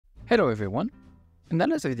Hello everyone! In the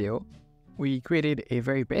last video, we created a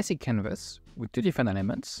very basic canvas with two different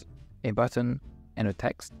elements, a button and a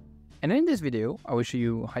text. And in this video, I will show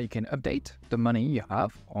you how you can update the money you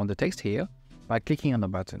have on the text here by clicking on the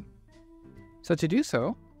button. So to do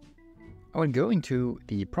so, I will go into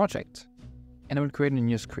the project and I will create a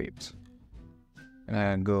new script. I'm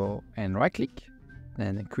going to go and right click,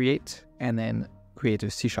 then create, and then create a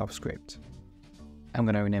C# script. I'm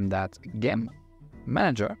going to rename that Game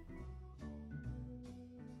Manager.cs.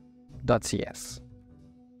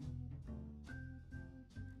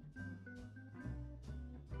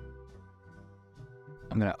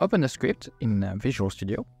 I'm going to open the script in Visual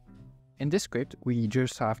Studio. In this script, we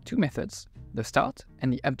just have two methods, the start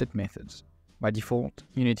and the update methods. By default,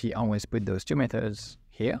 Unity always put those two methods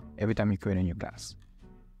here every time you create a new class.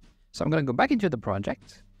 So I'm going to go back into the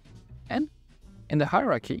project, and in the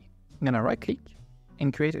hierarchy, I'm going to right click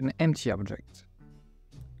and create an empty object.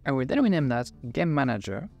 I will then rename that Game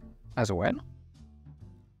Manager as well.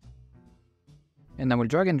 And I will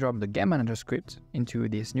drag and drop the Game Manager script into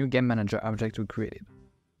this new Game Manager object we created.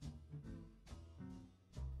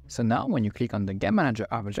 So now when you click on the Game Manager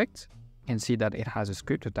object, you can see that it has a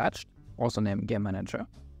script attached, also named Game Manager.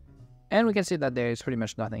 And we can see that there is pretty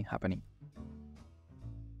much nothing happening.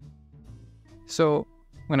 So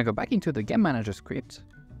I'm going to go back into the Game Manager script.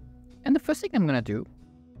 And the first thing I'm going to do,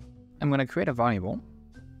 I'm going to create a variable.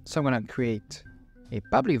 So I'm going to create a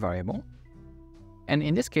public variable. And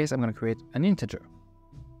in this case, I'm going to create an integer.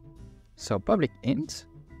 So public int,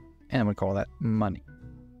 and I'm going to call that money.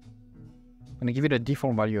 I'm going to give it a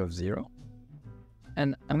default value of 0.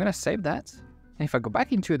 And I'm going to save that. And if I go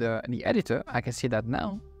back into the editor, I can see that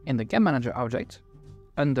now in the Game Manager object,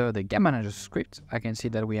 under the Game Manager script, I can see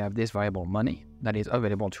that we have this variable money that is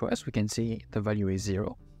available to us. We can see the value is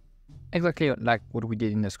 0, exactly like what we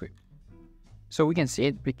did in the script. So we can see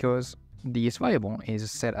it because this variable is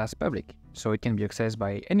set as public, so it can be accessed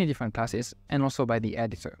by any different classes and also by the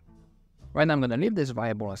editor. Right now I'm going to leave this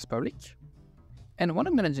variable as public. And what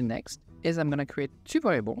I'm going to do next is I'm going to create two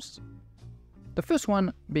variables. The first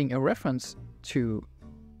one being a reference to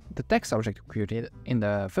the text object we created in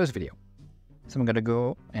the first video. So I'm going to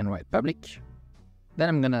go and write public. Then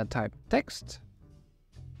I'm going to type text,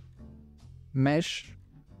 mesh,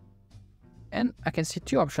 and I can see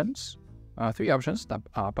three options that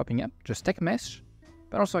are popping up, just text mesh,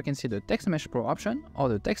 but also I can see the text mesh pro option or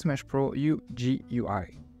the text mesh pro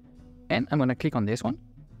UGUI. And I'm going to click on this one.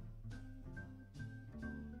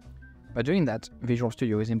 By doing that, Visual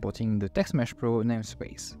Studio is importing the text mesh pro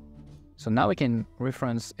namespace. So now we can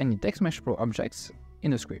reference any text mesh pro objects in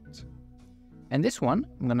the script. And this one,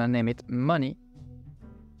 I'm going to name it money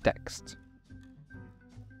text.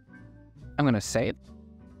 I'm going to save.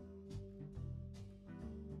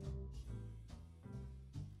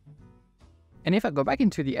 And if I go back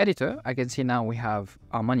into the editor, I can see now we have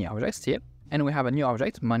our money object here, and we have a new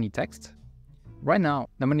object, money text. Right now,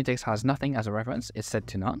 the money text has nothing as a reference, it's set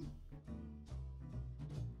to none.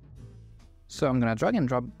 So I'm going to drag and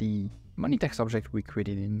drop the money text object we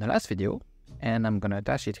created in the last video, and I'm going to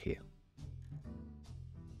attach it here.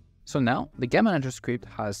 So now the Game Manager script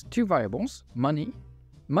has two variables, money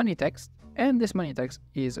text, and this money text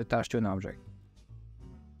is attached to an object.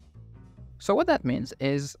 So what that means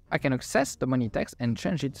is I can access the money text and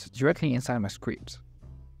change it directly inside my script.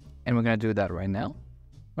 And we're going to do that right now.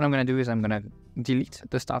 What I'm going to do is I'm going to delete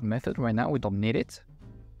the start method right now. We don't need it.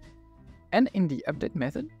 And in the update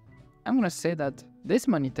method, I'm going to say that this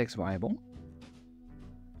money text variable,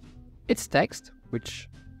 its text, which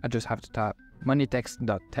I just have to type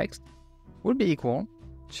moneyText.text, will be equal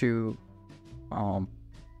to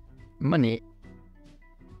money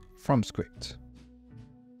from script.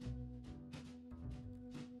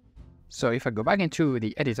 So if I go back into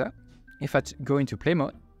the editor, if I go into play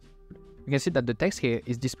mode, you can see that the text here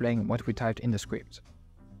is displaying what we typed in the script.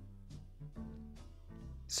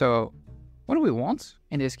 So what we want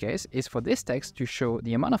in this case is for this text to show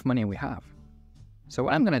the amount of money we have. So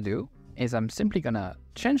what I'm going to do is I'm simply going to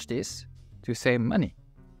change this to say money.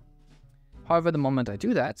 However, the moment I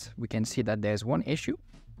do that, we can see that there's one issue.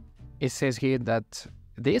 It says here that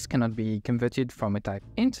this cannot be converted from a type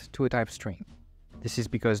int to a type string. This is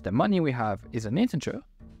because the money we have is an integer,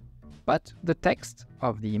 but the text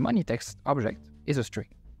of the money text object is a string.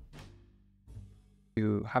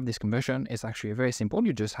 To have this conversion is actually very simple.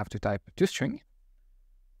 You just have to type toString,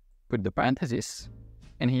 put the parenthesis,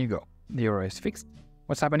 and here you go. The error is fixed.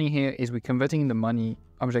 What's happening here is we're converting the money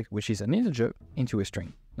object, which is an integer, into a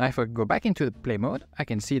string. Now if I go back into the play mode, I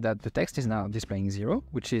can see that the text is now displaying 0,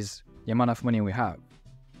 which is the amount of money we have.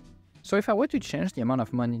 So if I were to change the amount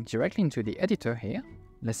of money directly into the editor here,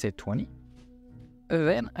 let's say 20,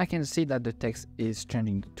 then I can see that the text is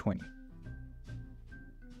changing to 20.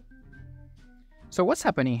 So what's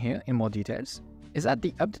happening here in more details is that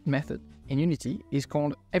the update method in Unity is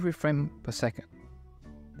called every frame per second.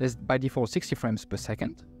 There's by default 60 frames per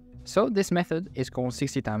second, so this method is called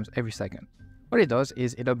 60 times every second. What it does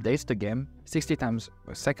is it updates the game 60 times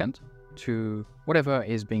per second to whatever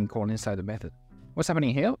is being called inside the method. What's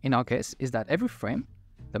happening here in our case is that every frame,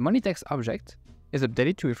 the money text object is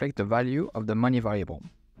updated to reflect the value of the money variable.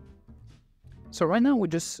 So right now we're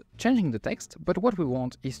just changing the text, but what we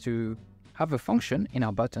want is to have a function in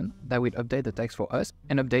our button that will update the text for us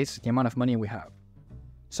and updates the amount of money we have.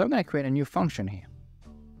 So I'm going to create a new function here.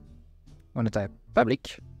 I'm going to type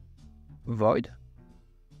public void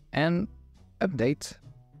and update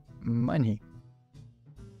money.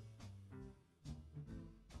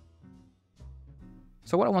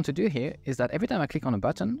 So what I want to do here is that every time I click on a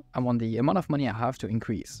button, I want the amount of money I have to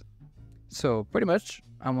increase. So pretty much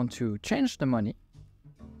I want to change the money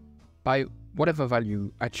by whatever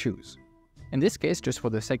value I choose. In this case, just for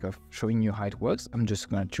the sake of showing you how it works, I'm just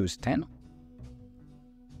going to choose 10.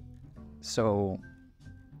 So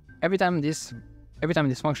every time this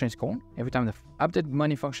function is called, every time the update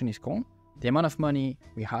money function is called, the amount of money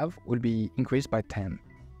we have will be increased by 10.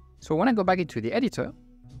 So when I go back into the editor,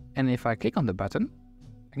 and if I click on the button,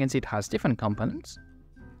 I can see it has different components,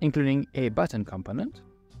 including a button component.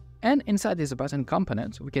 And inside this button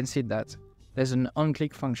component, we can see that there's an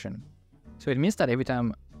onClick function. So it means that every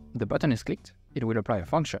time the button is clicked, it will apply a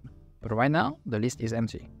function. But right now, the list is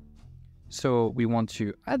empty. So we want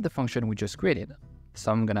to add the function we just created.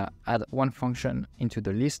 So I'm gonna add one function into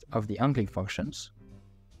the list of the onClick functions.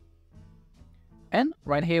 And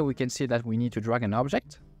right here, we can see that we need to drag an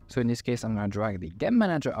object. So in this case, I'm gonna drag the Game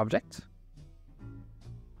Manager object.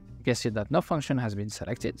 You can see that no function has been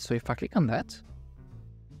selected. So if I click on that,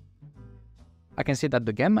 I can see that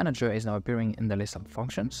the Game Manager is now appearing in the list of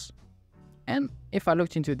functions. And if I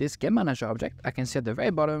looked into this Game Manager object, I can see at the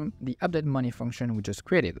very bottom the update money function we just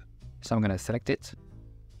created. So I'm going to select it,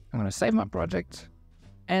 I'm going to save my project,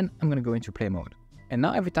 and I'm going to go into play mode. And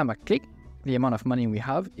now every time I click, the amount of money we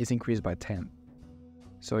have is increased by 10.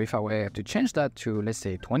 So if I were to change that to, let's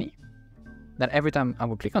say, 20, then every time I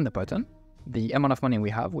would click on the button, the amount of money we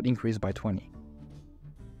have would increase by 20.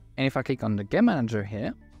 And if I click on the Game Manager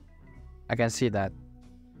here, I can see that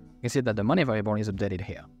the money variable is updated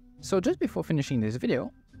here. So just before finishing this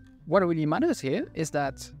video, what really matters here is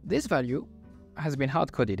that this value has been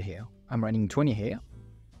hard-coded here. I'm writing 20 here,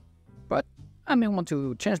 but I may want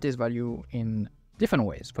to change this value in different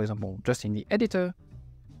ways. For example, just in the editor,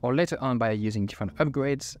 or later on by using different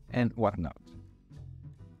upgrades and whatnot.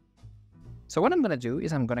 So what I'm going to do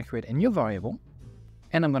is I'm going to create a new variable,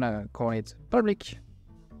 and I'm going to call it public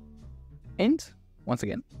int once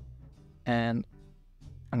again, and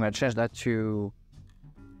I'm going to change that to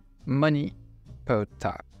money per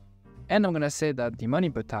tab. And I'm going to say that the money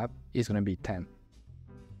per tab is going to be 10.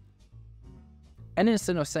 And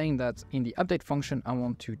instead of saying that in the update function, I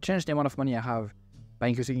want to change the amount of money I have by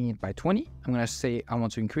increasing it by 20, I'm going to say I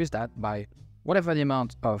want to increase that by whatever the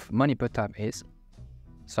amount of money per tab is.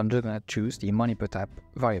 So I'm just going to choose the money per tab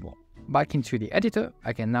variable. Back into the editor,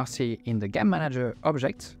 I can now see in the Game Manager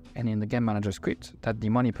object and in the Game Manager script that the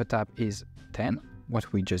money per tab is 10,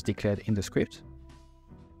 what we just declared in the script.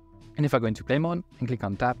 And if I go into play mode and click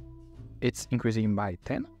on tab, it's increasing by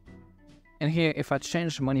 10. And here, if I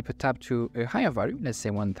change money per tab to a higher value, let's say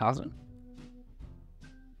 1000,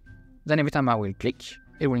 then every time I will click,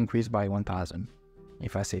 it will increase by 1000.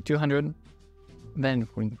 If I say 200, then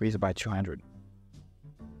it will increase by 200.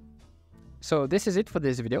 So this is it for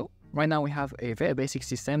this video. Right now we have a very basic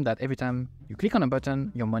system that every time you click on a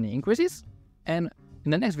button, your money increases. And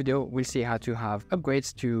in the next video, we'll see how to have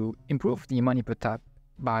upgrades to improve the money per tab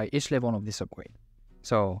by each level of this upgrade.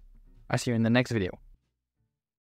 So I'll see you in the next video.